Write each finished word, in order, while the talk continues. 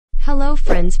Hello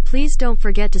friends, please don't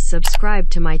forget to subscribe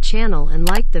to my channel and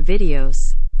like the videos.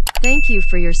 Thank you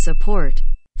for your support.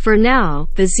 For now,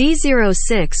 the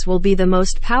Z06 will be the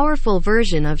most powerful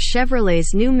version of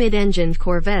Chevrolet's new mid-engined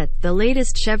Corvette. The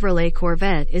latest Chevrolet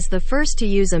Corvette is the first to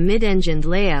use a mid-engined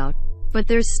layout, but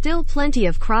there's still plenty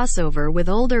of crossover with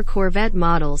older Corvette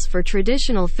models for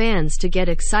traditional fans to get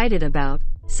excited about,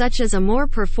 such as a more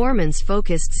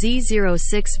performance-focused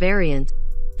Z06 variant.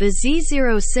 The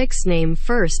Z06 name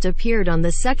first appeared on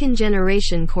the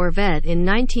second-generation Corvette in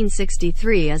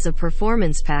 1963 as a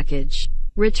performance package,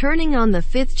 returning on the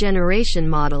fifth-generation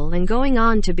model and going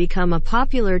on to become a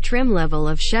popular trim level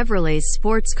of Chevrolet's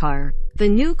sports car. The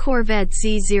new Corvette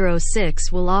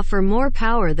Z06 will offer more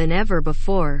power than ever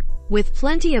before, with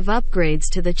plenty of upgrades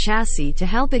to the chassis to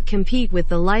help it compete with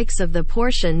the likes of the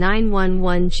Porsche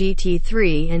 911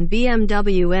 GT3 and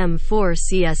BMW M4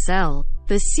 CSL.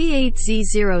 The C8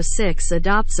 Z06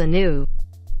 adopts a new,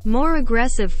 more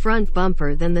aggressive front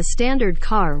bumper than the standard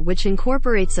car, which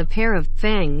incorporates a pair of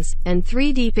fangs and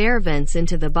 3 deep air vents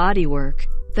into the bodywork.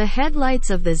 The headlights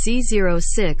of the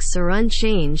Z06 are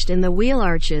unchanged and the wheel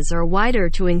arches are wider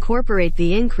to incorporate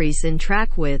the increase in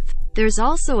track width. There's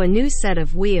also a new set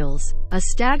of wheels, a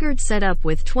staggered setup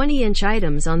with 20-inch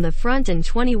items on the front and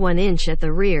 21-inch at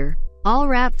the rear, all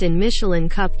wrapped in Michelin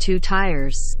Cup 2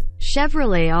 tires.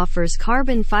 Chevrolet offers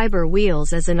carbon fiber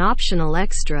wheels as an optional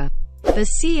extra. The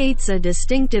C8's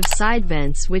distinctive side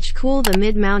vents which cool the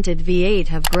mid-mounted V8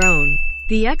 have grown.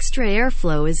 The extra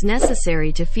airflow is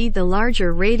necessary to feed the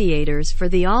larger radiators for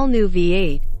the all-new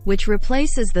V8, which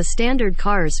replaces the standard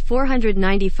car's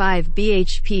 495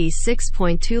 bhp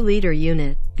 6.2-liter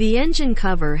unit. The engine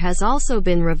cover has also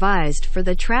been revised for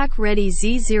the track-ready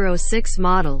Z06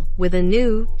 model, with a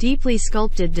new, deeply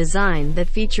sculpted design that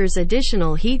features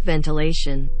additional heat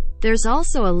ventilation. There's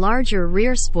also a larger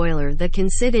rear spoiler that can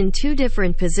sit in 2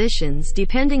 different positions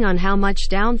depending on how much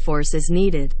downforce is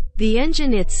needed. The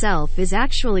engine itself is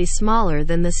actually smaller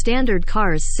than the standard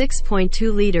car's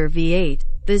 6.2-liter V8.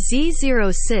 The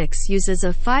Z06 uses a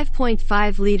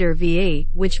 5.5-liter V8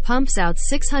 which pumps out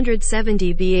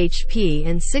 670 bhp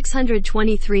and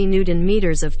 623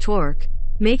 Nm of torque,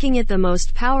 making it the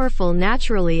most powerful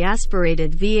naturally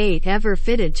aspirated V8 ever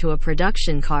fitted to a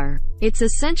production car. It's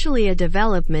essentially a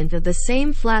development of the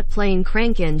same flat-plane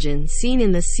crank engine seen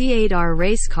in the C8R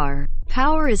race car.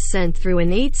 Power is sent through an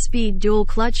 8-speed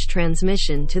dual-clutch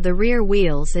transmission to the rear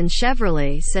wheels, and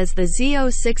Chevrolet says the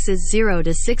Z06's 0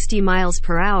 to 60 miles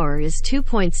per hour is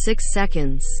 2.6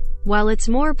 seconds. While it's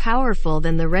more powerful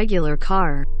than the regular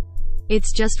car,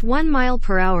 it's just 1 mile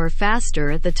per hour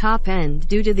faster at the top end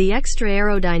due to the extra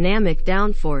aerodynamic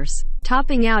downforce,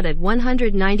 topping out at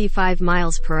 195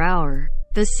 miles per hour.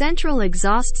 The central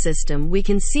exhaust system we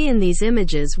can see in these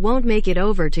images won't make it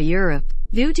over to Europe.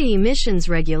 Due to emissions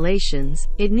regulations,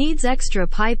 it needs extra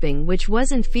piping which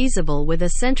wasn't feasible with a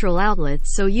central outlet,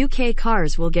 so UK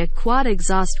cars will get quad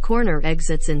exhaust corner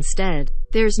exits instead.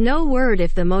 There's no word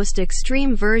if the most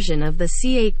extreme version of the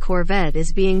C8 Corvette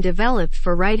is being developed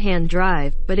for right-hand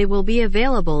drive, but it will be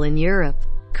available in Europe.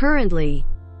 Currently,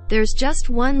 there's just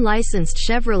one licensed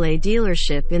Chevrolet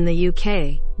dealership in the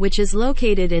UK, which is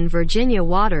located in Virginia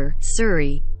Water,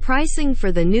 Surrey. Pricing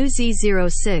for the new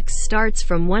Z06 starts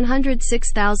from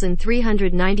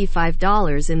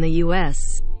 $106,395 in the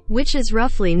US, which is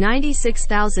roughly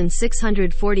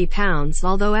 £96,640,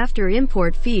 although after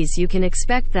import fees you can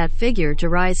expect that figure to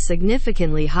rise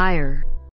significantly higher.